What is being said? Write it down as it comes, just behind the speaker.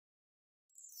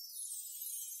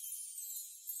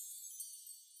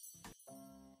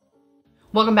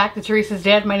Welcome back to Teresa's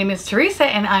Dad. My name is Teresa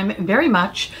and I'm very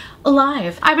much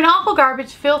alive. I have an awful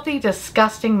garbage, filthy,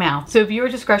 disgusting mouth. So viewer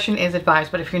discretion is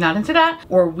advised, but if you're not into that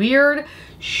or weird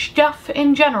stuff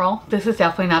in general, this is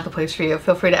definitely not the place for you.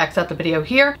 Feel free to exit the video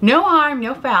here. No harm,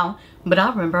 no foul, but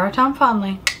I'll remember our time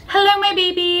fondly. Hello my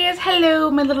babies,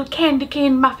 hello my little candy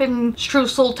cane muffin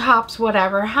streusel tops,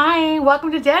 whatever. Hi,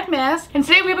 welcome to DEADMAS. And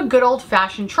today we have a good old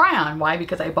fashioned try on. Why?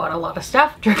 Because I bought a lot of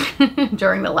stuff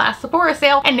during the last Sephora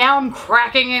sale and now I'm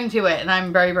cracking into it. And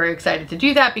I'm very, very excited to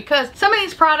do that because some of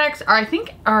these products are, I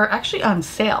think, are actually on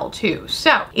sale too.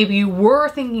 So if you were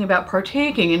thinking about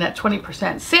partaking in that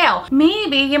 20% sale,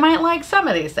 maybe you might like some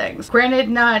of these things. Granted,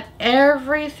 not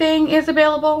everything is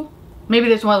available. Maybe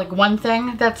there's more like one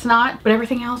thing that's not, but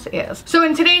everything else is. So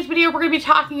in today's video, we're gonna be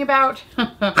talking about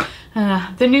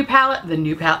the new palette.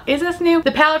 Is this new?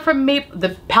 The palette from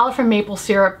Maple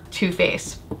Syrup Too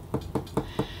Faced.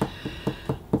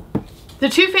 The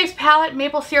Too Faced palette,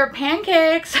 Maple Syrup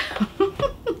Pancakes.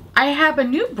 I have a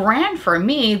new brand for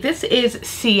me. This is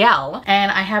CL,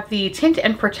 and I have the Tint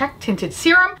and Protect Tinted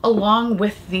Serum along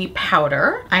with the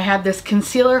powder. I have this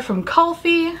concealer from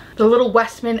Kulfi, the little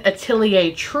Westman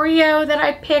Atelier Trio that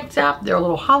I picked up, their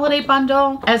little holiday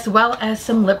bundle, as well as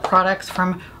some lip products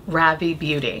from Ravi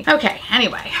Beauty. Okay,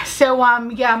 anyway, so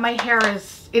yeah, my hair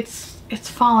is, it's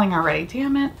falling already,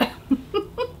 damn it.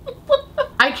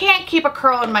 I can't keep a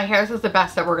curl in my hair. This is the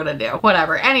best that we're gonna do.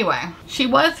 Whatever. Anyway, she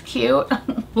was cute.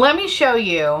 Let me show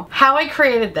you how I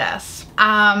created this.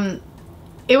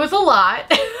 It was a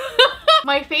lot.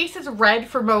 My face is red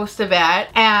for most of it,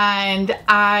 and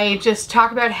I just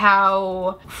talk about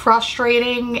how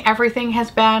frustrating everything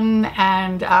has been,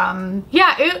 and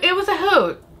yeah, it was a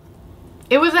hoot.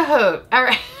 It was a hoot. All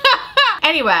right.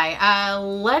 Anyway,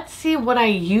 let's see what I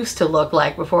used to look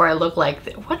like before I look like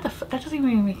what the f— that doesn't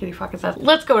even make any fucking sense.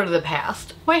 Let's go to the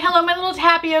past. Why, hello my little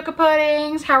tapioca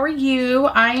puddings. How are you?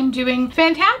 I am doing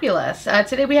fantabulous.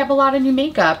 Today we have a lot of new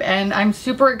makeup and I'm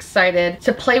super excited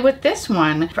to play with this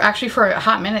one actually for a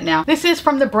hot minute now. This is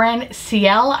from the brand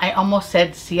CL. I almost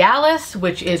said Cialis,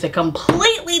 which is a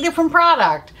completely different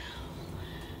product.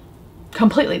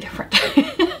 Completely different.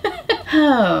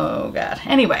 Oh God.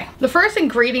 Anyway, the first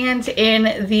ingredient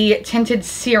in the tinted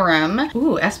serum,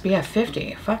 ooh, SPF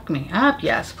 50, fuck me up,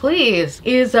 yes please,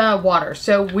 is water.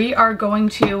 So we are going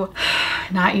to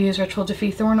not use Ritual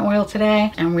Defeat Thorn oil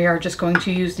today, and we are just going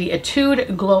to use the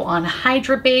Etude Glow On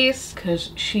Hydra Base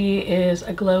because she is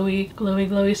a glowy, glowy,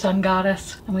 glowy sun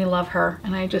goddess and we love her.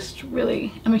 And I just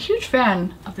really am a huge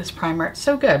fan of this primer. It's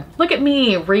so good. Look at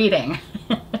me reading.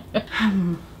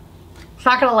 It's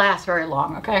not gonna last very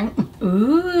long, okay?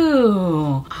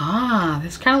 Ooh,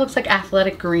 this kind of looks like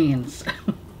athletic greens.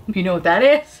 If you know what that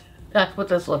is, that's what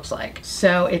this looks like.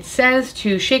 So it says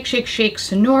to shake, shake, shake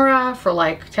Sonora for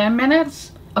like 10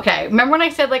 minutes. Okay, remember when I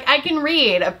said like I can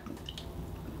read?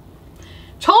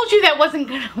 Told you that wasn't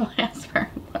gonna last very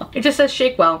well. It just says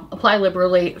shake well, apply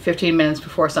liberally 15 minutes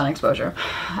before sun exposure.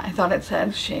 I thought it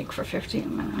said shake for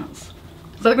 15 minutes.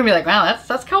 So they're gonna be like, wow,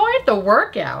 that's quite the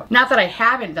workout. Not that I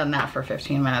haven't done that for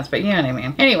 15 minutes, but you know what I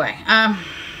mean. Anyway,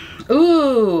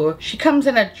 ooh, she comes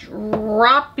in a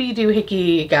droppy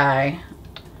doohickey guy.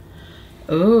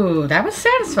 Ooh, that was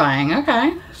satisfying.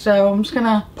 Okay, so I'm just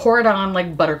gonna pour it on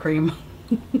like buttercream.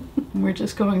 We're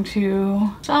just going to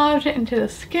massage it into the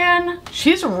skin.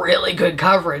 She's really good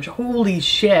coverage. Holy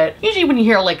shit. Usually when you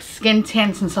hear like skin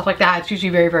tints and stuff like that, it's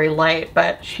usually very, very light,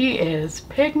 but she is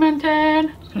pigmented.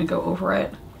 I'm just gonna go over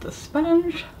it with the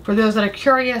sponge. For those that are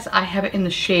curious, I have it in the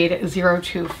shade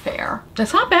 02 Fair.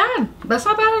 That's not bad. That's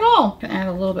not bad at all. Gonna add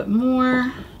a little bit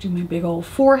more. Do my big old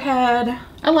forehead.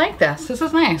 I like this. This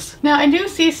is nice. Now I do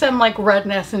see some like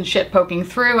redness and shit poking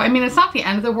through. I mean, it's not the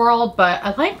end of the world, but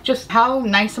I like just how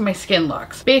nice my skin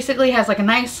looks. Basically has like a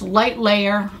nice light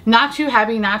layer. Not too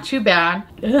heavy, not too bad.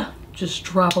 Ugh. Just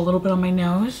drop a little bit on my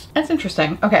nose. That's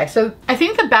interesting. Okay, so I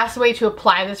think the best way to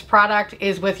apply this product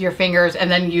is with your fingers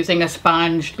and then using a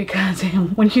sponge, because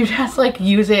when you just like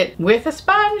use it with a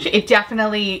sponge, it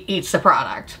definitely eats the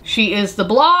product. She is the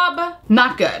blob,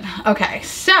 not good. Okay,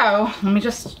 so let me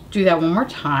just do that one more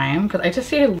time because I just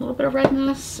see a little bit of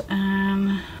redness,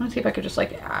 and let me see if I could just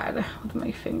like add with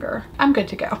my finger. I'm good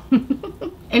to go.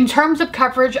 In terms of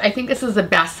coverage, I think this is the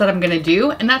best that I'm gonna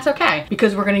do, and that's okay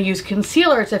because we're gonna use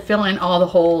concealer to fill in all the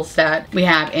holes that we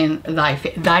have in thy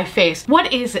face.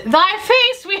 What is it? Thy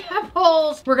face, we have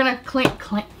holes. We're gonna clean.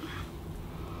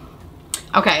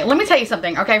 Okay, let me tell you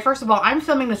something. Okay, first of all, I'm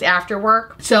filming this after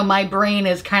work, so my brain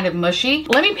is kind of mushy.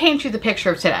 Let me paint you the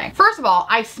picture of today. First of all,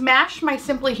 I smashed my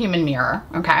Simply Human mirror,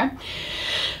 okay?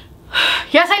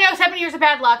 Yes, I know, 7 years of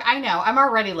bad luck. I know, I'm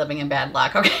already living in bad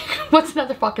luck, okay? What's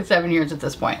another fucking 7 years at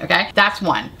this point, okay? That's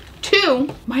one. Two,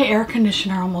 my air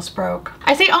conditioner almost broke.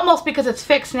 I say almost because it's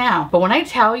fixed now, but when I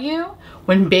tell you,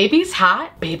 when baby's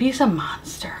hot, baby's a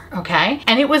monster, okay?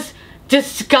 And it was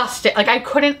disgusting. Like I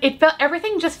couldn't,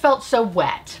 everything just felt so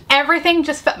wet. Everything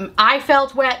just felt, I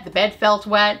felt wet, the bed felt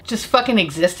wet, just fucking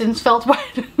existence felt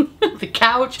wet. The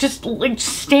couch, just like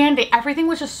standing, everything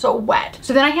was just so wet.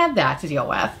 So then I had that to deal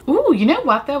with. Ooh, you know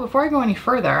what though, before I go any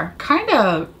further, kind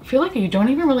of feel like you don't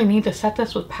even really need to set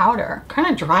this with powder. Kind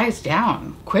of dries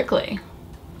down quickly.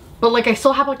 But like I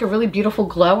still have like a really beautiful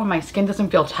glow and my skin doesn't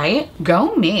feel tight.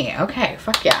 Go me, okay,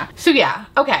 fuck yeah. So yeah,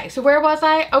 okay, so where was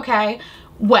I? Okay,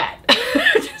 wet.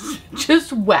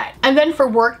 just wet. And then for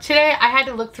work today, I had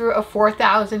to look through a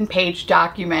 4,000 page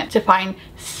document to find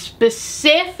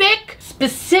specific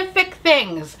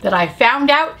things that I found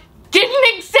out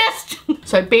didn't exist.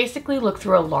 So I basically looked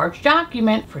through a large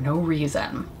document for no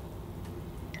reason.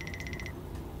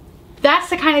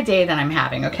 That's the kind of day that I'm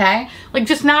having, okay? Like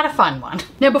just not a fun one.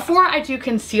 Now before I do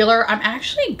concealer, I'm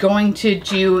actually going to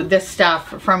do this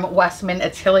stuff from Westman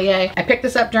Atelier. I picked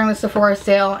this up during the Sephora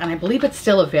sale and I believe it's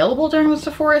still available during the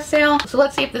Sephora sale. So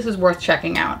let's see if this is worth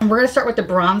checking out. And we're gonna start with the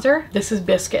bronzer. This is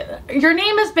Biscuit. Your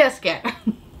name is Biscuit.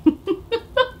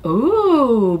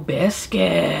 Ooh,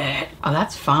 Biscuit. Oh,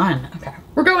 that's fun. Okay.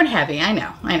 We're going heavy, I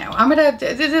know. I'm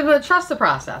gonna trust the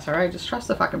process, all right? Just trust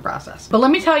the fucking process. But let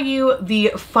me tell you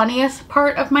the funniest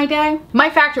part of my day. My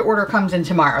factory order comes in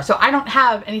tomorrow, so I don't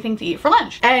have anything to eat for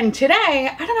lunch. And today,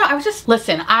 I don't know, I was just,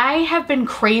 listen, I have been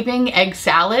craving egg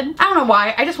salad. I don't know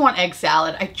why, I just want egg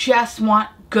salad. I just want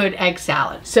good egg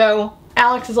salad. So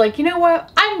Alex is like, you know what?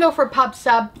 I can go for a pub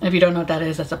sub. And if you don't know what that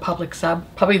is, that's a public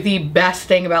sub. Probably the best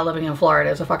thing about living in Florida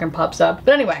is a fucking pub sub.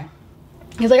 But anyway,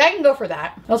 he's like, I can go for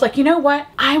that. I was like, you know what?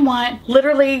 I want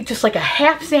literally just like a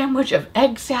half sandwich of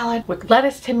egg salad with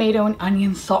lettuce, tomato, and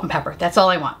onions, salt, and pepper. That's all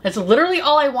I want. That's literally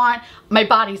all I want. My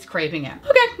body's craving it.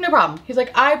 Okay, no problem. He's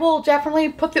like, I will definitely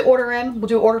put the order in. We'll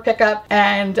do order pickup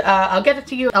and I'll get it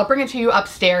to you. I'll bring it to you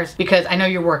upstairs because I know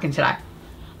you're working today.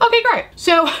 Okay, great.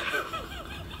 So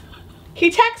he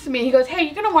texts me, he goes, hey,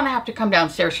 you're gonna wanna have to come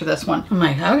downstairs for this one. I'm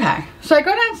like, okay. So I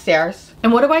go downstairs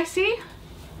and what do I see?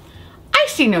 I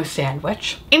see no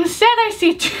sandwich. Instead, I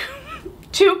see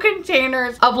two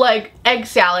containers of like egg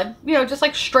salad, you know, just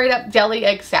like straight up deli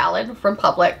egg salad from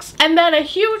Publix. And then a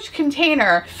huge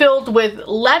container filled with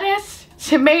lettuce,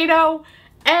 tomato,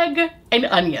 egg, and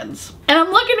onions. And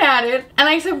I'm looking at it and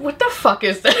I said, what the fuck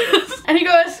is this? And he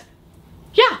goes,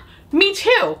 yeah, me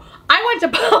too. I went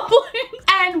to Publix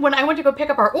and when I went to go pick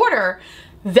up our order,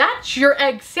 that's your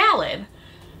egg salad.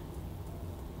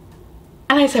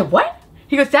 And I said, what?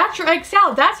 He goes, that's your egg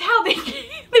salad. That's how they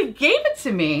gave it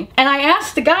to me. And I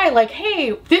asked the guy like,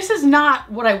 hey, this is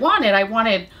not what I wanted. I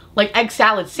wanted like egg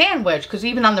salad sandwich because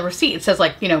even on the receipt it says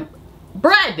like, you know,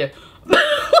 bread.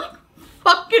 Like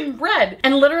fucking bread.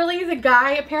 And literally the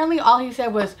guy, apparently all he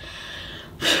said was,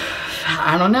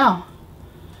 I don't know.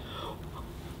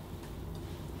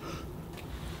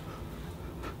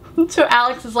 So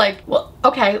Alex is like, well,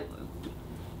 okay.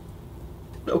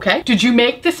 Okay. Did you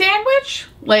make the sandwich?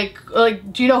 Like,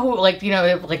 do you know who, like, do you know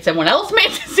if like someone else made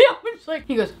the sandwich? Like,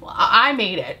 he goes, well, I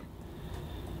made it.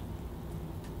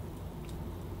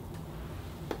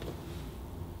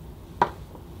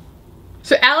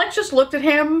 So Alex just looked at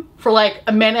him for like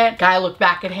a minute. Guy looked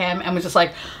back at him and was just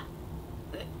like,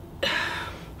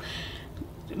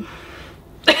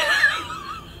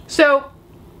 so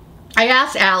I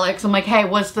asked Alex, I'm like, hey,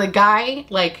 was the guy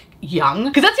like young?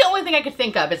 Because that's the only thing I could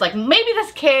think of. It's like, maybe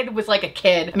this kid was like a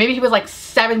kid. Maybe he was like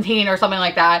 17 or something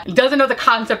like that. He doesn't know the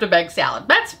concept of egg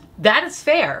salad. That is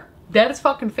fair. That is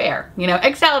fucking fair. You know,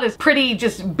 egg salad is pretty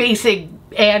just basic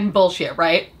and bullshit,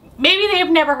 right? Maybe they have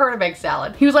never heard of egg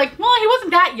salad. He was like, well, he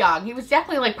wasn't that young. He was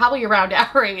definitely like probably around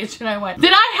our age. And I went,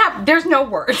 there's no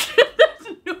words.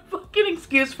 There's no fucking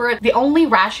excuse for it. The only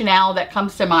rationale that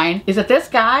comes to mind is that this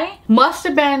guy must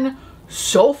have been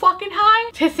so fucking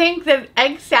high to think that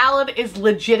egg salad is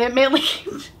legitimately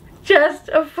just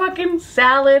a fucking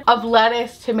salad of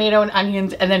lettuce, tomato, and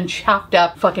onions, and then chopped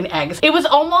up fucking eggs. It was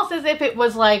almost as if it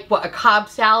was like, what, a Cobb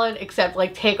salad, except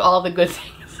like take all the good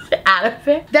things out of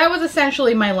it. That was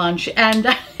essentially my lunch, and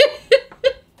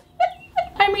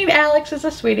I mean, Alex is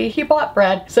a sweetie. He bought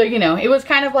bread. So, you know, it was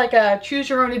kind of like a choose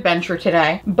your own adventure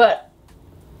today, but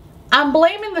I'm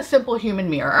blaming the simple human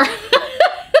mirror.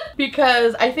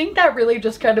 Because I think that really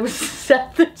just kind of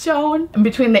set the tone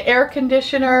between the air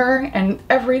conditioner and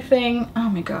everything. Oh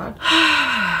my God.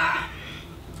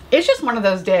 It's just one of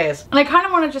those days. And I kind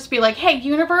of want to just be like, hey,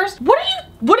 universe, what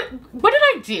did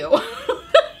I do?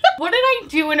 What did I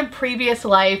do in a previous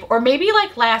life or maybe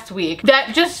like last week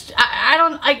that just, I I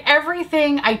don't, like,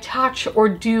 everything I touch or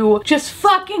do just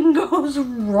fucking goes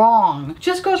wrong.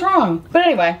 Just goes wrong. But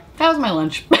anyway, that was my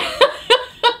lunch.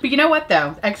 But you know what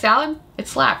though? Egg salad, it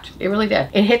slapped. It really did.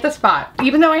 It hit the spot.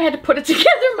 Even though I had to put it together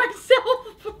myself.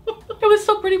 It was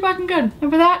still pretty fucking good. And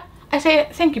for that, I say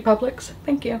thank you, Publix.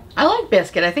 Thank you. I like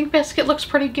biscuit. I think biscuit looks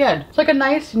pretty good. It's like a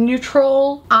nice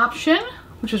neutral option,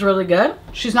 which is really good.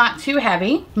 She's not too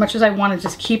heavy, much as I want to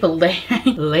just keep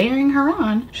layering her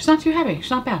on. She's not too heavy,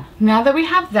 she's not bad. Now that we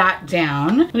have that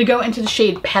down, I'm gonna go into the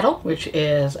shade Petal, which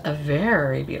is a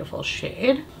very beautiful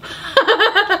shade.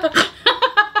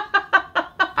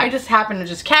 I just happened to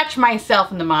just catch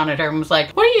myself in the monitor and was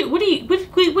like, what are you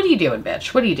doing,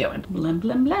 bitch? What are you doing? Blend,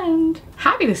 blend, blend.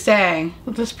 Happy to say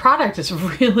that this product is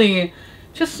really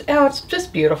just, oh, it's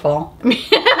just beautiful.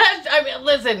 I mean,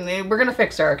 listen, we're gonna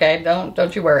fix her, okay?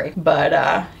 Don't you worry. But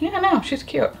yeah, no, she's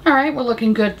cute. All right, we're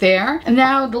looking good there. And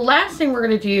now the last thing we're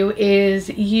gonna do is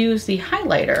use the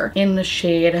highlighter in the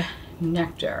shade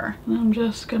Nectar. I'm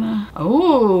just gonna,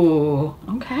 oh,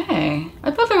 okay.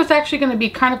 I thought there was actually gonna be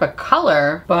kind of a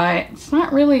color, but it's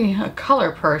not really a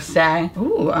color per se.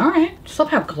 Ooh, all right. Just love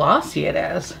how glossy it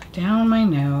is. Down my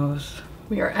nose.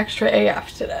 We are extra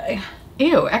AF today.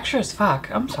 Ew, extra as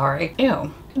fuck. I'm sorry.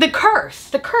 Ew. The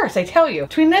curse, I tell you.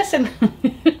 Between this and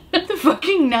the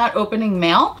fucking not opening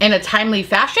mail in a timely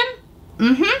fashion,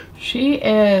 she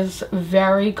is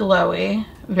very glowy,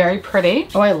 very pretty.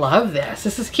 Oh, I love this.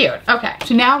 This is cute. Okay,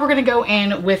 so now we're gonna go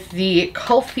in with the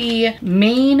Kulfi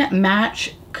Main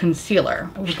Match Concealer.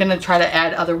 I was gonna try to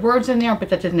add other words in there, but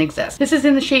that didn't exist. This is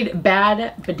in the shade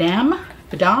Bad Badam.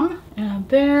 And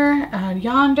there,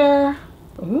 yonder.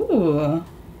 Ooh,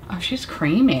 oh, she's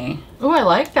creamy. Ooh, I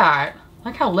like that. I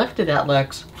like how lifted that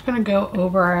looks. I'm gonna go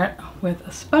over it with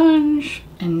a sponge.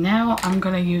 And now I'm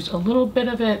gonna use a little bit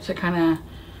of it to kind of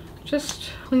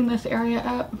just clean this area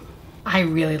up. I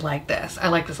really like this. I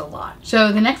like this a lot.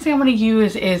 So the next thing I'm gonna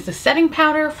use is the setting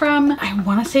powder from, I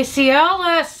wanna say CL.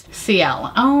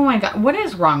 Oh my God, what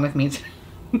is wrong with me today?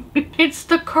 It's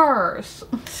the curse.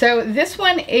 So this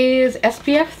one is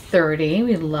SPF 30.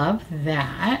 We love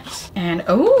that. And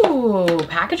oh,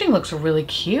 packaging looks really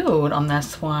cute on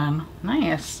this one.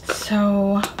 Nice.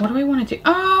 So what do I want to do?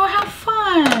 Oh, how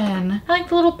fun. I like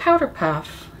the little powder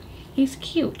puff. He's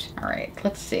cute. All right,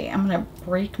 let's see. I'm gonna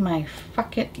break my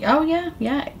fucking, oh yeah,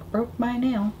 it broke my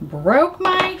nail. Broke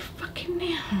my fucking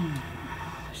nail.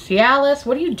 Cialis,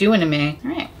 what are you doing to me?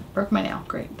 All right, broke my nail.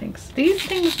 Great, thanks. These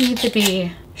things need to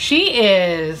be,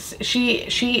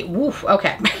 woof,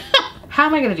 okay. How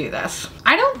am I gonna do this?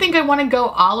 I don't think I wanna go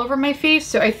all over my face,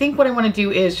 so I think what I wanna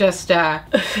do is just, I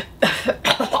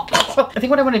think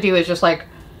what I wanna do is just like,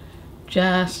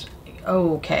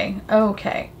 okay,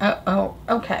 okay,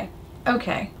 okay.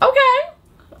 Okay.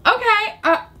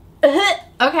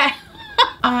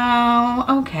 Oh,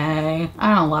 okay.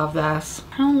 I don't love this.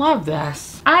 I don't love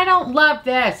this. Why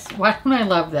don't I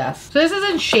love this? So this is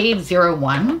in shade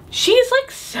 01. She's like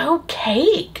so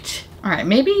caked. All right,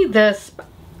 maybe this,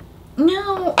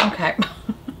 no, okay.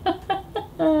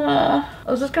 I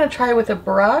was just gonna try with a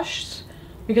brush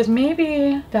because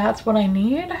maybe that's what I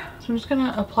need. So I'm just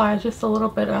gonna apply just a little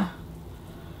bit of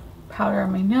powder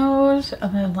on my nose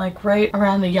and then like right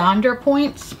around the yonder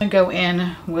points. I go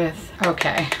in with,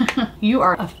 okay. You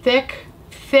are a thick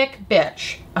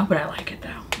bitch. Oh, but I like it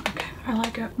though. Okay, I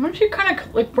like it. Why don't you kind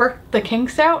of like work the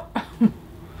kinks out?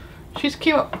 She's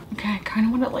cute. Okay, I kind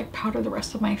of want to like powder the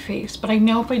rest of my face, but I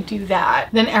know if I do that,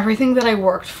 then everything that I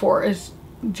worked for is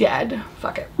dead.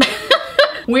 Fuck it.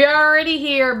 We are already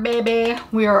here, baby.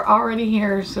 We are already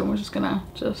here, so we're just gonna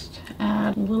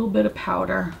add a little bit of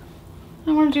powder. I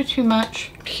don't want to do too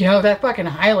much. Yo, that fucking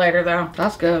highlighter though,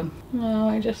 that's good. No,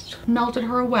 I just melted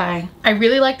her away. I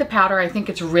really like the powder. I think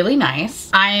it's really nice.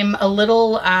 I'm a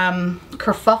little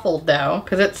kerfuffled though,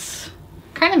 because it's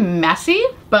kind of messy,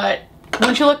 but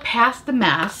once you look past the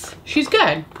mess, she's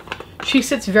good. She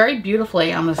sits very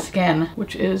beautifully on the skin,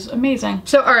 which is amazing.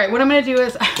 So, all right, what I'm gonna do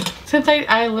is, since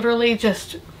I literally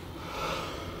just,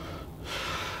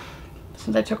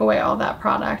 since I took away all that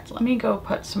product, let me go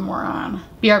put some more on.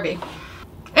 BRB.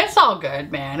 It's all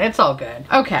good, man. It's all good.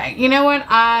 Okay, you know what?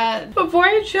 Before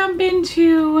I jump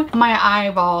into my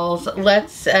eyeballs,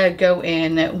 let's go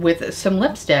in with some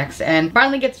lipsticks and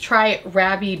finally get to try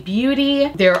Rabbi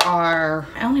Beauty. There are,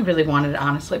 I only really wanted it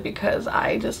honestly because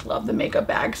I just love the makeup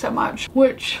bag so much,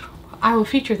 which I will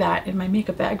feature that in my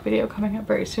makeup bag video coming up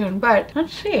very soon, but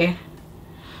let's see.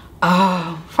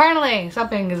 Oh, finally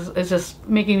something is just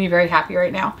making me very happy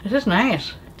right now. This is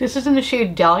nice. This is in the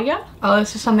shade Dahlia. Oh,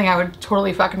 this is something I would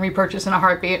totally fucking repurchase in a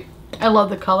heartbeat. I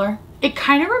love the color. It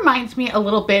kind of reminds me a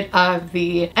little bit of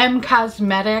the M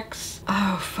Cosmetics.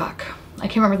 Oh, fuck. I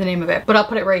can't remember the name of it, but I'll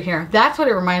put it right here. That's what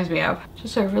it reminds me of.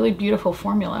 Just a really beautiful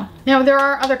formula. Now there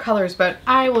are other colors, but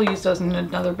I will use those in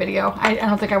another video. I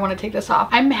don't think I want to take this off.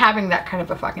 I'm having that kind of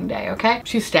a fucking day, okay?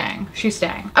 She's staying. She's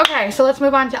staying. Okay, so let's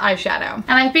move on to eyeshadow.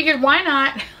 And I figured, why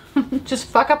not just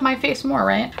fuck up my face more,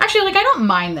 right? Actually, like, I don't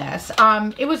mind this.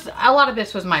 A lot of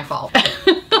this was my fault.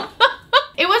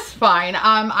 It was fine.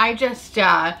 I just,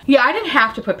 yeah, I didn't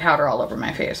have to put powder all over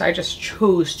my face. I just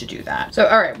chose to do that. So,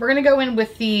 all right, we're gonna go in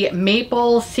with the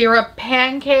Maple Syrup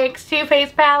Pancakes Too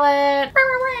Faced palette.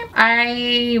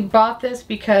 I bought this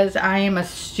because I am a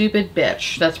stupid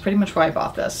bitch. That's pretty much why I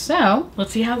bought this. So,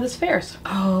 let's see how this fares.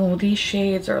 Oh, these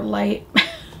shades are light.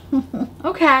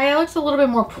 Okay, it looks a little bit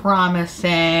more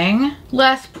promising.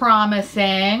 Less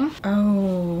promising.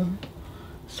 Oh,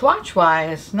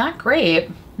 swatch-wise, not great.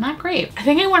 Not great. I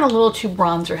think I went a little too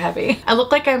bronzer heavy. I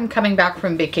look like I'm coming back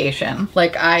from vacation.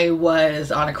 Like I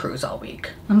was on a cruise all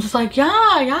week. I'm just like, yeah,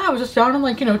 I was just down in,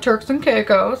 like, you know, Turks and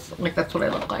Caicos. Like, that's what I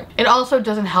look like. It also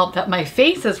doesn't help that my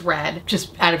face is red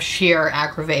just out of sheer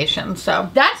aggravation. So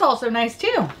that's also nice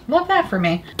too. Love that for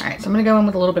me. All right, so I'm gonna go in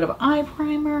with a little bit of eye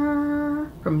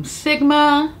primer from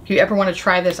Sigma. If you ever want to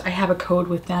try this, I have a code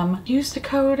with them. Use the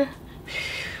code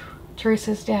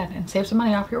Theresa's Dad and save some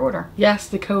money off your order. Yes,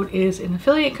 the code is an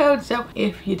affiliate code, so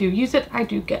if you do use it, I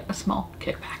do get a small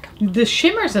kickback. The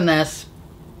shimmers in this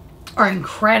are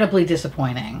incredibly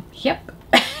disappointing. Yep.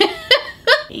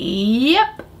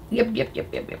 Yep.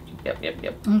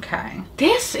 Yep. Okay.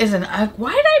 This is an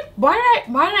why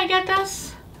did I get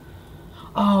this?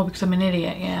 Oh, because I'm an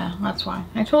idiot. Yeah, that's why.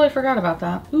 I totally forgot about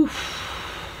that. Oof.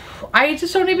 I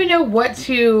just don't even know what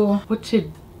to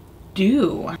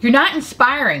do. You're not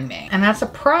inspiring me, and that's a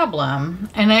problem.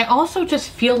 And I also just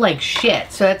feel like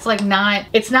shit. So it's like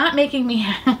it's not making me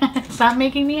it's not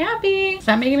making me happy. It's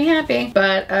not making me happy.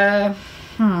 But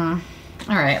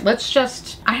all right, let's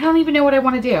just, I don't even know what I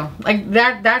want to do. Like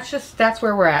that's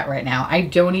where we're at right now. I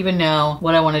don't even know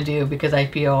what I want to do because I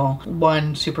feel,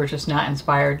 one, super just not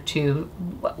inspired. Two,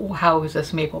 how is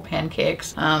this maple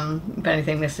pancakes? If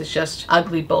anything, this is just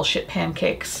ugly bullshit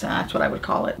pancakes. That's what I would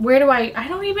call it. Where do I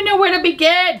don't even know where to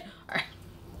begin. All right.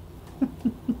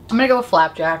 I'm gonna go with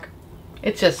flapjack.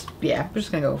 It's just, yeah, we're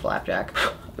just gonna go with flapjack.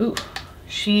 Ooh,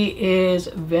 she is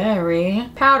very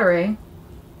powdery,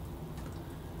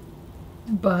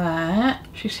 but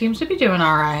she seems to be doing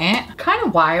all right. Kind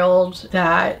of wild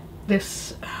that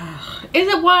this, is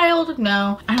it wild?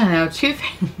 No, I don't know. Too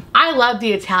Faced. I love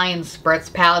the Italian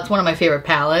Spritz palette. It's one of my favorite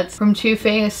palettes from Too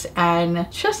Faced, and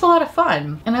it's just a lot of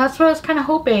fun. And that's what I was kind of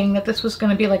hoping, that this was going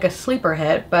to be like a sleeper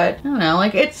hit, but I don't know,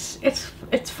 like it's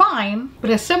fine. But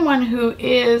as someone who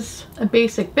is a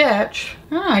basic bitch,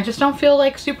 I don't know, I just don't feel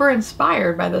like super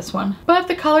inspired by this one. But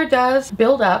the color does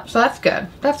build up, so that's good.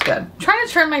 That's good. I'm trying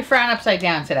to turn my frown upside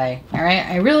down today, all right?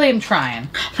 I really am trying.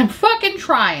 I'm fucking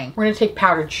trying. We're gonna take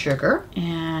powdered sugar,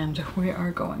 and we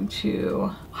are going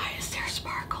to, why is there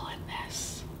sparkle in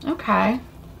this? Okay.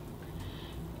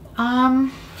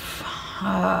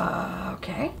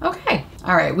 Okay.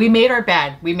 All right, we made our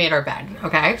bed.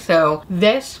 Okay, so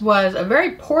this was a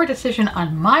very poor decision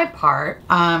on my part.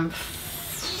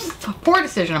 Poor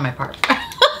decision on my part.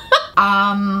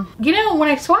 You know, when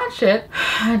I swatched it,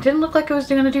 it didn't look like it was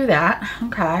gonna do that.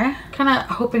 Okay, kind of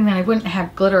hoping that I wouldn't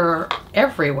have glitter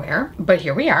everywhere, but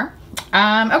here we are.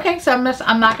 Okay, so I'm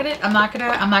not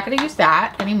gonna use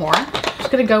that anymore.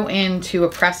 Just gonna go into a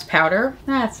pressed powder.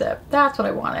 That's it. That's what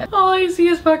I wanted. All I see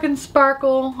is fucking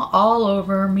sparkle all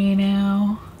over me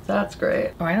now. That's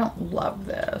great. Oh, I don't love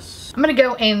this. I'm gonna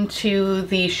go into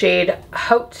the shade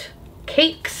Haute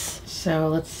Cakes. So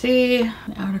let's see,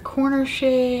 outer corner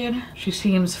shade. She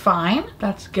seems fine.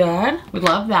 That's good. We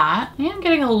love that. I am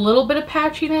getting a little bit of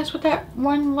patchiness with that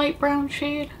one light brown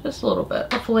shade. Just a little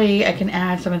bit. Hopefully I can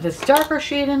add some of this darker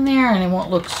shade in there and it won't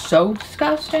look so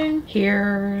disgusting.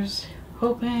 Here's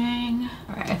hoping.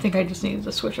 All right, I think I just need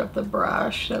to switch up the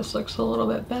brush. This looks a little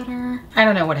bit better. I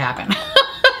don't know what happened.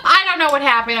 I don't know what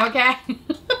happened, okay?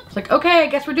 It's like, okay, I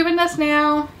guess we're doing this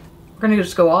now. We're gonna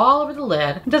just go all over the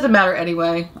lid. It doesn't matter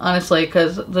anyway, honestly,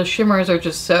 because the shimmers are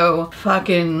just so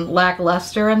fucking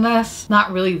lackluster in this.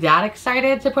 Not really that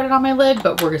excited to put it on my lid,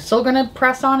 but we're still gonna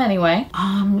press on anyway.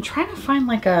 I'm trying to find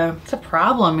like it's a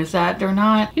problem is that they're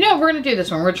not, you know, we're gonna do this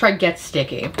one. We're gonna try Get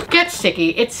Sticky. Get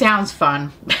Sticky, it sounds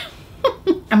fun.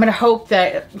 I'm gonna hope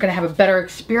that I'm gonna have a better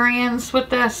experience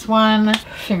with this one.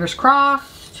 Fingers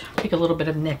crossed. Take a little bit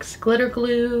of NYX glitter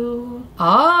glue.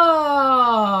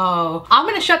 Oh, I'm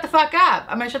gonna shut the fuck up.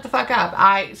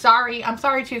 I'm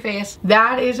sorry, Too Faced.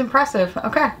 That is impressive.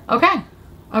 Okay.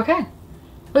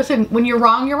 Listen, when you're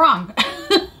wrong, you're wrong.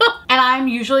 and I'm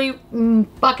usually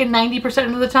fucking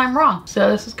 90% of the time wrong. So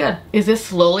this is good. Is this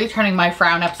slowly turning my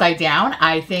frown upside down?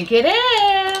 I think it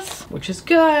is, which is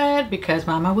good because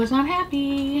Mama was not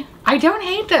happy. I don't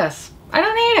hate this. I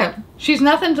don't hate it. She's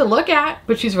nothing to look at,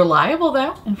 but she's reliable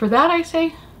though. And for that I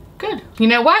say, good. You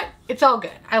know what? It's all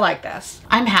good. I like this.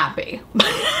 I'm happy.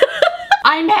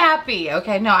 I'm happy.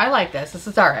 Okay, no, I like this. This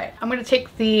is all right. I'm gonna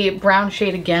take the brown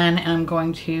shade again and I'm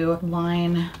going to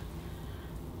line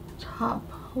top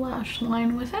lash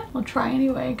line with it. I'll try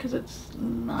anyway because it's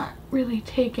not really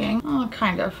taking. Oh,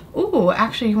 kind of. Ooh,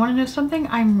 actually, you want to know something?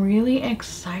 I'm really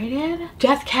excited.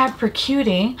 Death Cab for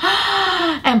Cutie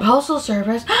and Postal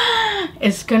Service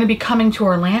is going to be coming to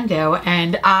Orlando,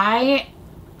 and can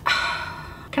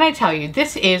I tell you,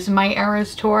 this is my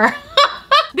Eras tour.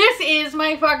 This is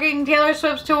my fucking Taylor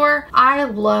Swift tour. I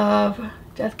love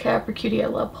Death Cab for Cutie. I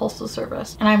love Postal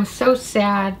Service. And I'm so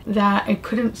sad that I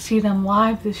couldn't see them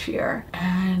live this year.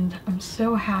 And I'm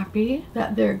so happy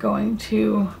that they're going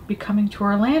to be coming to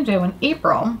Orlando in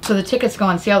April. So the tickets go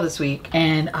on sale this week.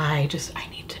 And I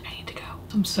need to go.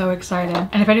 I'm so excited.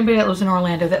 And if anybody that lives in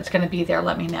Orlando that's gonna be there,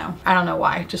 let me know. I don't know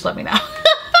why, just let me know.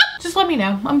 Just let me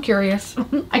know, I'm curious.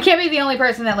 I can't be the only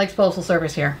person that likes Postal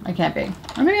Service here. I can't be.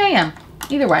 Or maybe I am.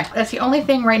 Either way, that's the only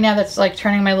thing right now that's like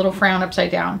turning my little frown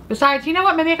upside down. Besides, you know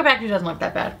what? My makeup actually doesn't look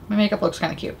that bad. My makeup looks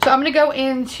kind of cute. So I'm gonna go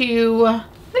into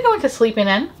Sleeping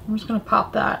In. I'm just gonna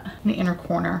pop that in the inner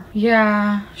corner.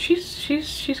 Yeah,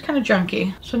 she's kind of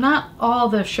junky. So not all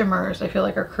the shimmers I feel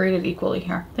like are created equally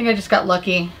here. I think I just got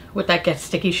lucky with that Get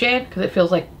Sticky shade because it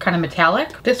feels like kind of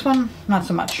metallic. This one, not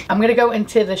so much. I'm gonna go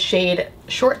into the shade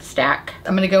Short Stack.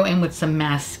 I'm gonna go in with some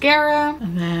mascara,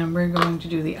 and then we're going to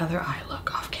do the other eye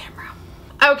look off camera.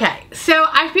 Okay, so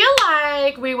I feel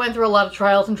like we went through a lot of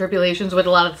trials and tribulations with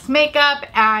a lot of this makeup,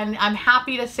 and I'm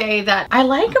happy to say that I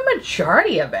like a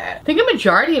majority of it. I think a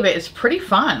majority of it is pretty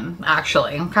fun,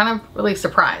 actually. I'm kind of really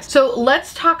surprised. So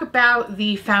let's talk about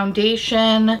the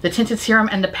foundation, the tinted serum,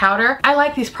 and the powder. I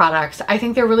like these products. I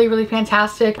think they're really, really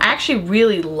fantastic. I actually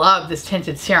really love this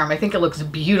tinted serum. I think it looks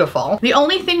beautiful. The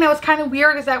only thing that was kind of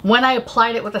weird is that when I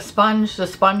applied it with a sponge, the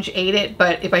sponge ate it,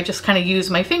 but if I just kind of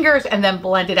use my fingers and then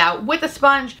blend it out with a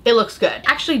sponge, it looks good.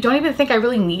 Actually, don't even think I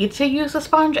really need to use a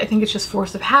sponge. I think it's just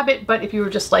force of habit, but if you were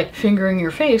just like fingering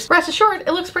your face, rest assured,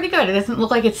 it looks pretty good. It doesn't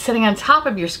look like it's sitting on top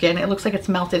of your skin. It looks like it's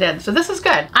melted in. So this is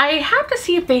good. I have to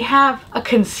see if they have a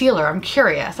concealer. I'm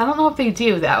curious. I don't know if they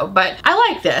do though, but I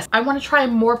like this. I want to try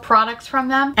more products from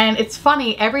them. And it's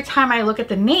funny, every time I look at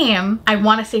the name, I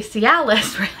want to say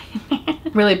Cialis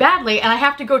really badly, and I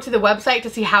have to go to the website to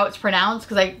see how it's pronounced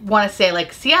because I want to say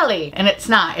like Cieli, and it's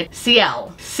not. It's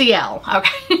CL.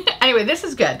 Okay. Anyway, this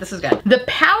is good. This is good. The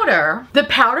powder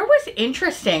was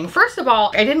interesting. First of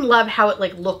all, I didn't love how it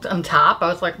like looked on top. I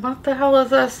was like, what the hell is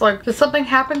this? Like, did something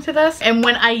happen to this? And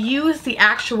when I used the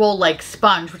actual like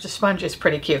sponge, which the sponge is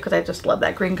pretty cute because I just love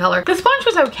that green color. The sponge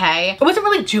was okay. It wasn't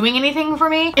really doing anything for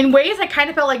me. In ways, I kind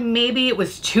of felt like maybe it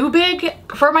was too big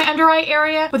for my under eye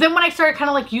area. But then when I started kind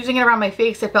of like using it around my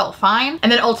face, it felt fine.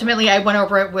 And then ultimately I went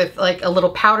over it with like a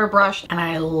little powder brush, and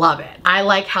I love it. I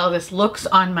like how this looks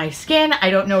on my skin. I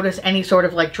don't notice any sort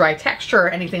of like dry texture or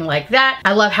anything like that.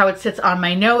 I love how it sits on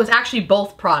my nose. Actually,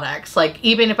 both products, like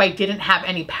even if I didn't have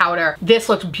any powder, this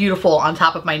looks beautiful on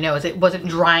top of my nose. It wasn't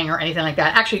drying or anything like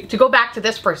that. Actually, to go back to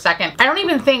this for a second, I don't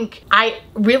even think I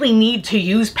really need to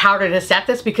use powder to set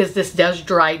this because this does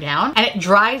dry down, and it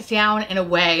dries down in a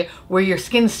way where your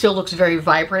skin still looks very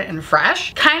vibrant and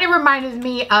fresh. Kind of reminded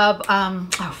me of,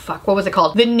 oh fuck, what was it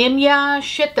called? The Nimya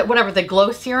shit, that whatever, the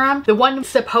glow serum. The one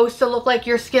supposed to look like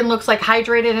your skin looks like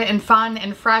hydrated and fun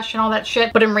and fresh and all that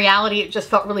shit, but in reality it just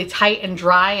felt really tight and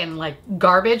dry and like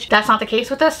garbage. That's not the case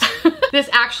with this. This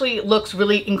actually looks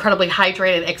really incredibly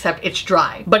hydrated, except it's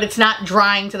dry, but it's not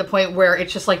drying to the point where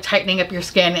it's just like tightening up your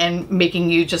skin and making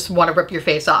you just want to rip your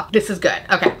face off. This is good.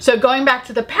 Okay, so going back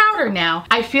to the powder now,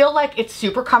 I feel like it's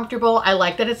super comfortable. I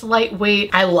like that it's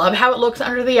lightweight. I love how it looks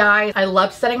under the eyes. I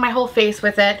love setting my whole face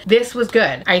with it. This was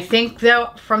good. I think though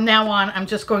from now on I'm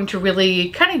just going to really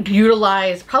kind of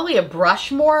utilize probably a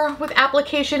brush more with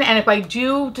application, and if I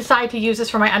do decide to use this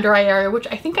for my under eye area, which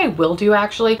I think I will do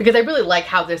actually because I really like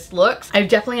how this looks, I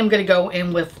definitely am going to go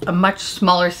in with a much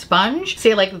smaller sponge.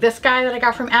 Say like this guy that I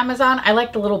got from Amazon, I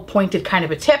like the little pointed kind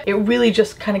of a tip. It really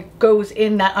just kind of goes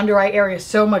in that under eye area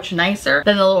so much nicer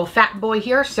than the little fat boy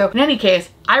here. So in any case,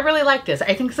 I really like this.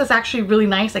 I think this is actually really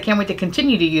nice. I can't wait to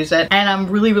continue to use it, and I'm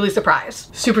really, really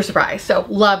surprised. Super surprised. So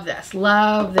love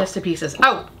this to pieces.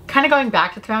 Oh, kind of going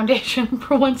back to the foundation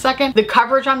for one second, the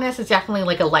coverage on this is definitely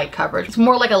like a light coverage. It's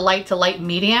more like a light to light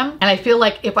medium. And I feel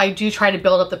like if I do try to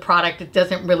build up the product, it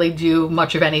doesn't really do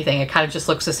much of anything. It kind of just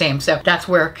looks the same. So that's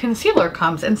where concealer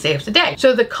comes and saves the day.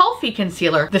 So the Kulfi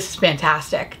concealer, this is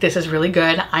fantastic. This is really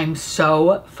good. I'm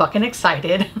so fucking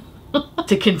excited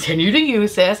to continue to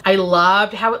use this. I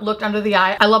loved how it looked under the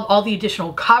eye. I love all the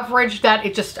additional coverage that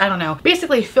it just, I don't know,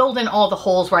 basically filled in all the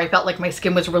holes where I felt like my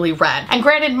skin was really red. And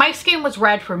granted, my skin was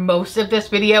red for most of this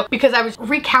video because I was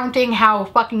recounting how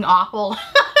fucking awful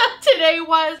today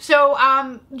was. So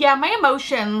yeah, my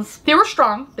emotions, they were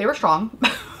strong. They were strong.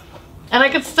 And I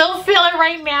can still feel it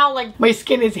right now, like my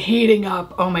skin is heating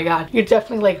up. Oh my God, you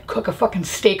definitely like cook a fucking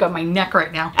steak on my neck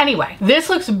right now. Anyway, this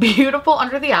looks beautiful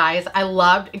under the eyes. I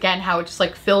loved, again, how it just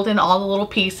like filled in all the little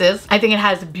pieces. I think it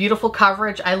has beautiful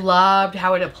coverage. I loved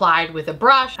how it applied with a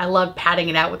brush. I loved patting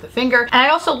it out with a finger. And I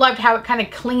also loved how it kind of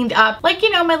cleaned up, like, you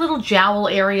know, my little jowl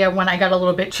area when I got a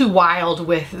little bit too wild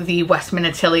with the Westman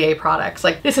Atelier products.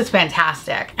 Like, this is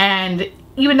fantastic. And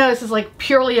even though this is like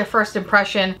purely a first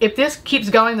impression, if this keeps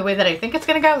going the way that I think it's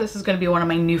gonna go, this is gonna be one of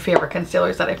my new favorite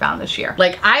concealers that I found this year.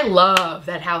 Like, I love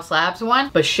that House Labs one,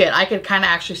 but shit, I could kind of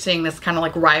actually seeing this kind of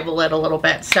like rival it a little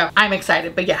bit. So I'm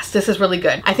excited, but yes, this is really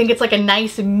good. I think it's like a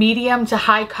nice medium to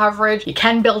high coverage. You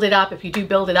can build it up. If you do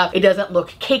build it up, it doesn't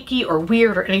look cakey or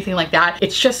weird or anything like that.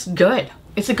 It's just good.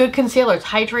 It's a good concealer. It's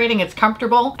hydrating, it's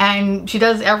comfortable, and she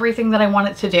does everything that I want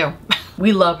it to do.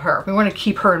 We love her. We want to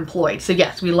keep her employed. So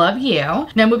yes, we love you.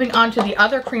 Now moving on to the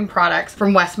other cream products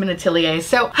from Westman Atelier.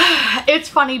 So it's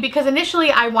funny because initially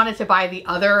I wanted to buy the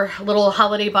other little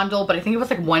holiday bundle, but I think it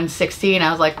was like $160 and I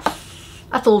was like,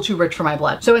 that's a little too rich for my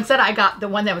blood. So instead I got the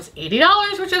one that was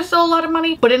 $80, which is still a lot of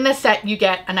money. But in this set, you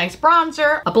get a nice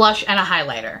bronzer, a blush, and a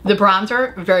highlighter. The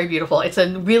bronzer, very beautiful. It's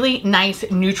a really nice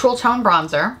neutral tone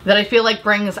bronzer that I feel like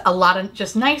brings a lot of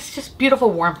just nice, just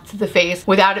beautiful warmth to the face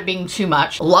without it being too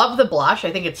much. Love the blush.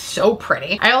 I think it's so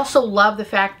pretty. I also love the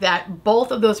fact that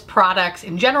both of those products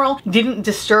in general didn't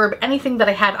disturb anything that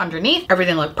I had underneath.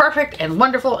 Everything looked perfect and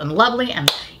wonderful and lovely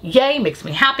and yay, makes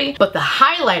me happy. But the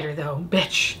highlighter though,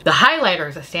 bitch, the highlighter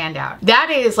is a standout.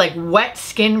 That is like wet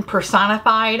skin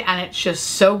personified and it's just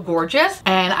so gorgeous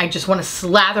and I just want to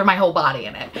slather my whole body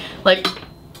in it. Like,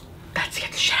 that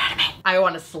scared the shit out of me. I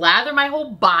want to slather my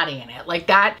whole body in it. Like,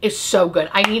 that is so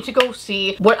good. I need to go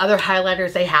see what other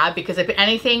highlighters they have because if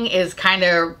anything is kind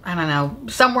of, I don't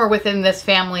know, somewhere within this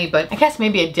family, but I guess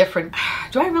maybe a different,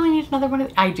 do I really need another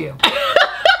one? I do.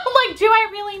 Like, do I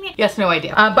really need? Yes, no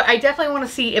idea. But I definitely want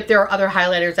to see if there are other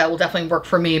highlighters that will definitely work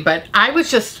for me. But I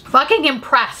was just fucking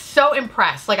impressed. So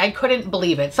impressed. Like, I couldn't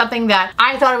believe it. Something that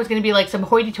I thought it was going to be like some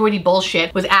hoity-toity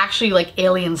bullshit was actually like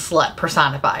alien slut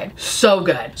personified. So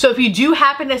good. So if you do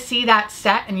happen to see that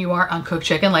set and you are uncooked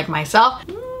chicken like myself,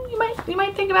 you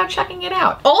might think about checking it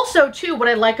out. Also too, what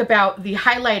I like about the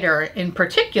highlighter in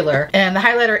particular, and the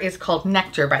highlighter is called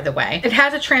Nectar, by the way, it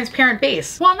has a transparent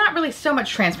base. Well, not really so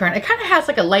much transparent. It kind of has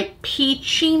like a light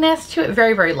peachiness to it,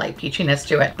 very, very light peachiness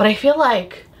to it. But I feel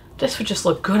like this would just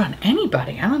look good on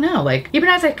anybody. I don't know, like even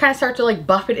as I kind of start to like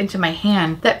buff it into my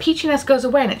hand, that peachiness goes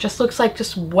away and it just looks like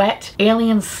just wet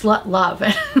alien slut love.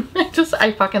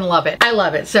 I fucking love it. I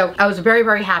love it. So I was very,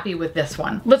 very happy with this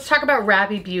one. Let's talk about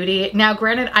Rabbi Beauty. Now,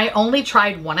 granted, I only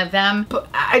tried one of them, but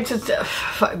I just,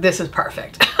 this is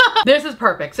perfect. This is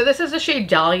perfect. So this is the shade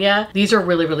Dahlia. These are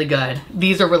really, really good.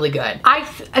 These are really good. I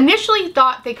initially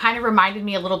thought they kind of reminded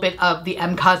me a little bit of the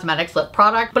M Cosmetics lip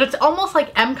product, but it's almost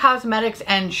like M Cosmetics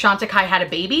and Chantecaille had a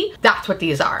baby. That's what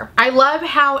these are. I love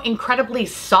how incredibly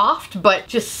soft, but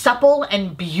just supple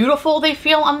and beautiful they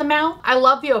feel on the mouth. I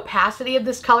love the opacity of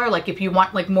this color. Like if you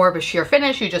want like more of a sheer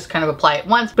finish, you just kind of apply it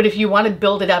once. But if you want to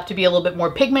build it up to be a little bit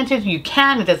more pigmented, you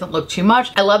can. It doesn't look too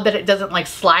much. I love that it doesn't like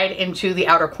slide into the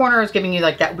outer corners, giving you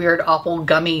like that weird, awful,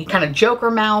 gummy kind of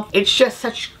Joker mouth. It's just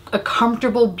such a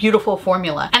comfortable, beautiful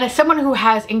formula. And as someone who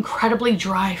has incredibly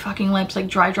dry fucking lips, like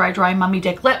dry mummy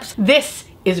dick lips, this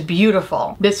is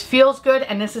beautiful. This feels good,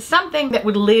 and this is something that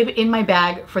would live in my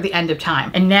bag for the end of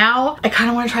time. And now I kind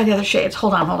of want to try the other shades.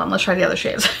 Hold on, let's try the other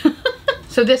shades.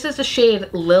 So this is the shade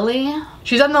Lily.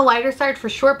 She's on the lighter side for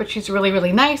sure, but she's really,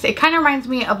 really nice. It kind of reminds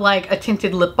me of like a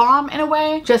tinted lip balm in a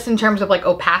way, just in terms of like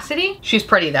opacity. She's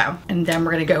pretty though. And then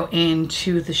we're gonna go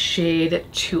into the shade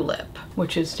Tulip,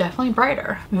 which is definitely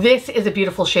brighter. This is a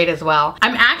beautiful shade as well.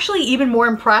 I'm actually even more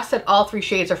impressed that all three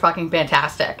shades are fucking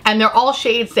fantastic. And they're all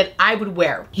shades that I would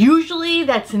wear. Usually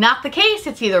that's not the case.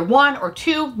 It's either one or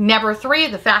two, never three.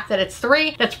 The fact that it's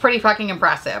three, that's pretty fucking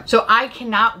impressive. So I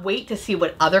cannot wait to see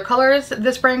what other colors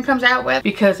this brand comes out with,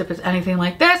 because if it's anything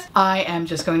like this, I am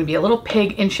just going to be a little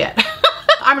pig in shit.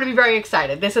 I'm gonna be very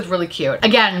excited. This is really cute.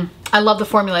 Again, I love the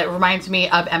formula. It reminds me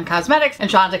of M Cosmetics and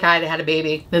Chantecaille. They had a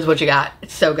baby. This is what you got.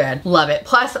 It's so good. Love it.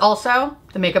 Plus also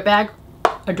the makeup bag.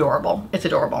 Adorable. It's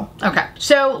adorable. Okay.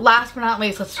 So last but not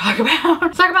least, let's talk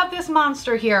about this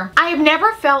monster here. I have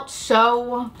never felt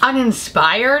so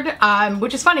uninspired,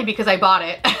 which is funny because I bought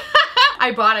it.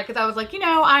 I bought it because I was like, you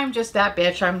know, I'm just that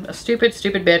bitch. I'm a stupid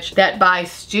bitch that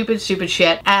buys stupid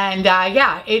shit. And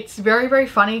yeah, it's very, very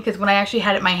funny because when I actually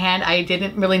had it in my hand, I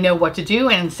didn't really know what to do.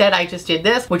 And instead I just did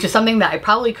this, which is something that I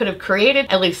probably could have created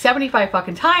at least 75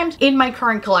 fucking times in my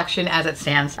current collection as it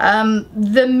stands.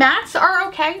 The mattes are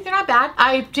okay. They're not bad.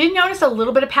 I did notice a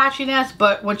little bit of patchiness,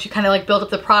 but once you kind of like build up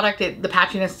the product, the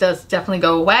patchiness does definitely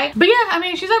go away. But yeah, I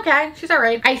mean, she's okay. She's all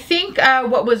right. I think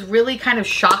what was really kind of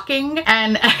shocking,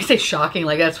 and I say shocking,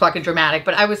 like that's fucking dramatic,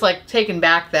 but I was like taken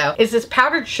back though, is this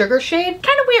powdered sugar shade.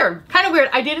 Kind of weird.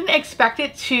 I didn't expect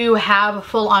it to have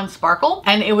full on sparkle,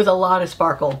 and it was a lot of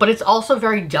sparkle, but it's also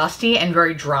very dusty and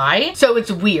very dry. So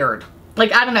it's weird.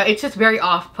 Like, I don't know, it's just very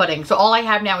off-putting. So all I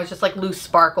have now is just like loose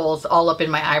sparkles all up in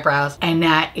my eyebrows, and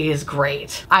that is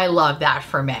great. I love that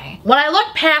for May. When I look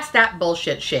past that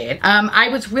bullshit shade, I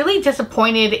was really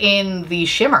disappointed in the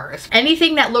shimmers.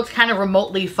 Anything that looked kind of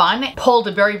remotely fun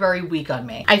pulled very, very weak on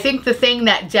me. I think the thing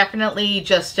that definitely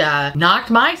just knocked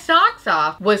my socks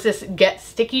off was this Get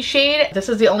Sticky shade. This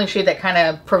is the only shade that kind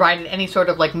of provided any sort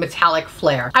of like metallic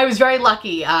flair. I was very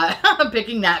lucky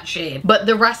picking that shade. But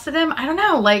the rest of them, I don't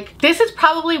know, like this is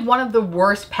probably one of the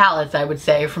worst palettes, I would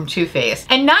say, from Too Faced.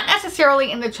 And not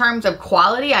necessarily in the terms of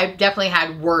quality. I've definitely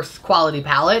had worse quality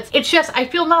palettes. It's just, I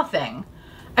feel nothing.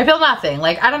 I feel nothing.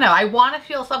 Like, I don't know. I want to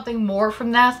feel something more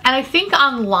from this. And I think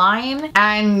online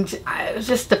and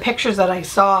just the pictures that I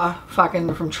saw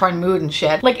fucking from Trend Mood and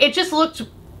shit, like it just looked,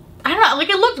 I don't know, like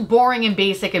it looked boring and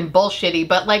basic and bullshitty,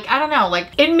 but like, I don't know, like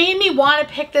it made me want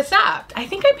to pick this up. I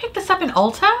think I picked this up in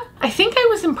Ulta. I think I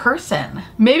was in person.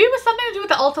 Maybe it was something to do with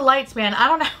the Ulta lights, man. I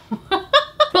don't know.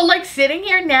 But like sitting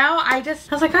here now, I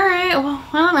was like, all right, well,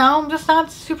 I don't know. I'm just not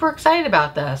super excited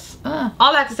about this.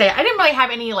 All that to say, I didn't really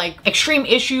have any like extreme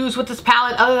issues with this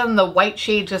palette other than the white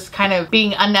shade just kind of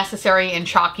being unnecessary and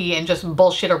chalky and just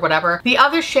bullshit or whatever. The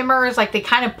other shimmers, like they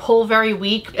kind of pull very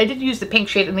weak. I did use the pink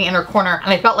shade in the inner corner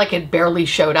and I felt like it barely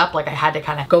showed up. Like I had to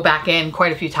kind of go back in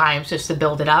quite a few times just to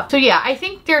build it up. So yeah, I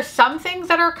think there's some things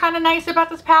that are kind of nice about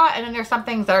this palette, and then there's some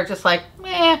things that are just like,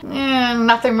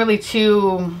 nothing really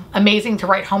too amazing to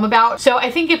write home about. So I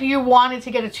think if you wanted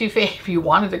to get a Too Faced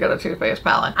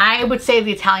palette, I would say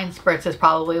the Italian Spritz is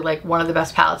probably like one of the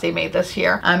best palettes they made this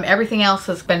year. Everything else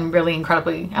has been really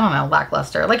incredibly, I don't know,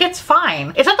 lackluster. Like it's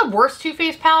fine. It's not the worst Too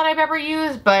Faced palette I've ever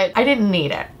used, but I didn't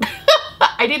need it.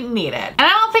 I didn't need it. And I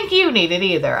don't think you need it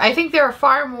either. I think there are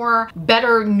far more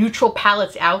better neutral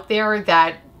palettes out there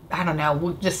that, I don't know,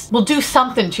 will do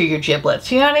something to your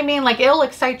giblets. You know what I mean? Like it'll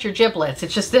excite your giblets.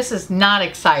 It's just, this is not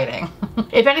exciting.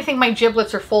 If anything, my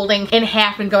giblets are folding in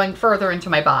half and going further into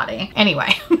my body.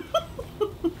 Anyway.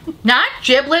 Not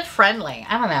giblet friendly.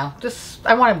 I don't know. Just,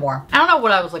 I wanted more. I don't know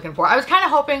what I was looking for. I was kind of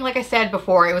hoping, like I said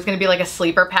before, it was going to be like a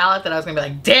sleeper palette that I was going to be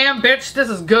like, damn bitch, this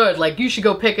is good. Like you should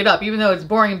go pick it up. Even though it's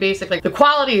boring and basic, like the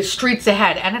quality is streets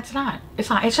ahead. And it's not. It's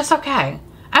not. It's just okay.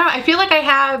 I don't know. I feel like I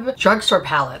have drugstore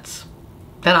palettes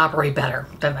that operate better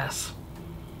than this.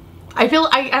 I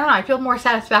don't know. I feel more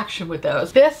satisfaction with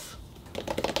those. This,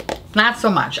 not so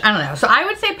much. I don't know. So I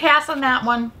would say pass on that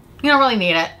one. You don't really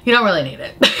need it. You don't really need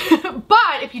it.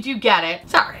 But if you do get it,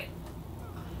 it's all right.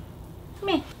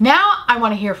 Me. Now I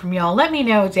want to hear from y'all. Let me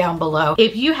know down below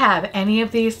if you have any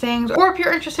of these things, or if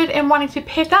you're interested in wanting to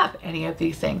pick up any of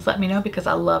these things. Let me know because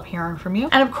I love hearing from you.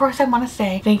 And of course I want to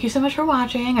say thank you so much for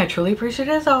watching. I truly appreciate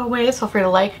it as always. Feel free to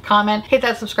like, comment, hit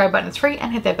that subscribe button, it's free,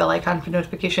 and hit that bell icon for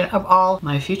notification of all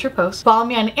my future posts. Follow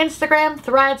me on Instagram,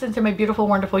 Threads, and to my beautiful,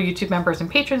 wonderful YouTube members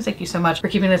and patrons. Thank you so much for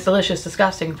keeping this delicious,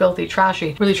 disgusting, filthy,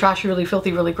 trashy, really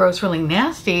filthy, really gross, really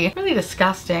nasty, really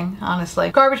disgusting, honestly.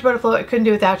 Garbage but afloat. I couldn't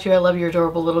do without you. I love your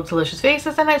adorable little delicious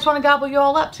faces, and I just want to gobble you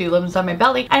all up so you live inside my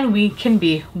belly and we can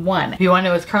be one. If you want to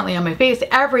know what's currently on my face,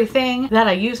 everything that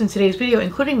I use in today's video,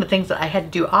 including the things that I had to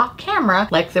do off camera,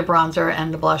 like the bronzer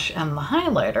and the blush and the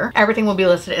highlighter, everything will be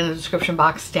listed in the description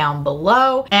box down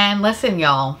below. And listen,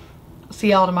 y'all, see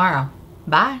y'all tomorrow.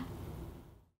 Bye.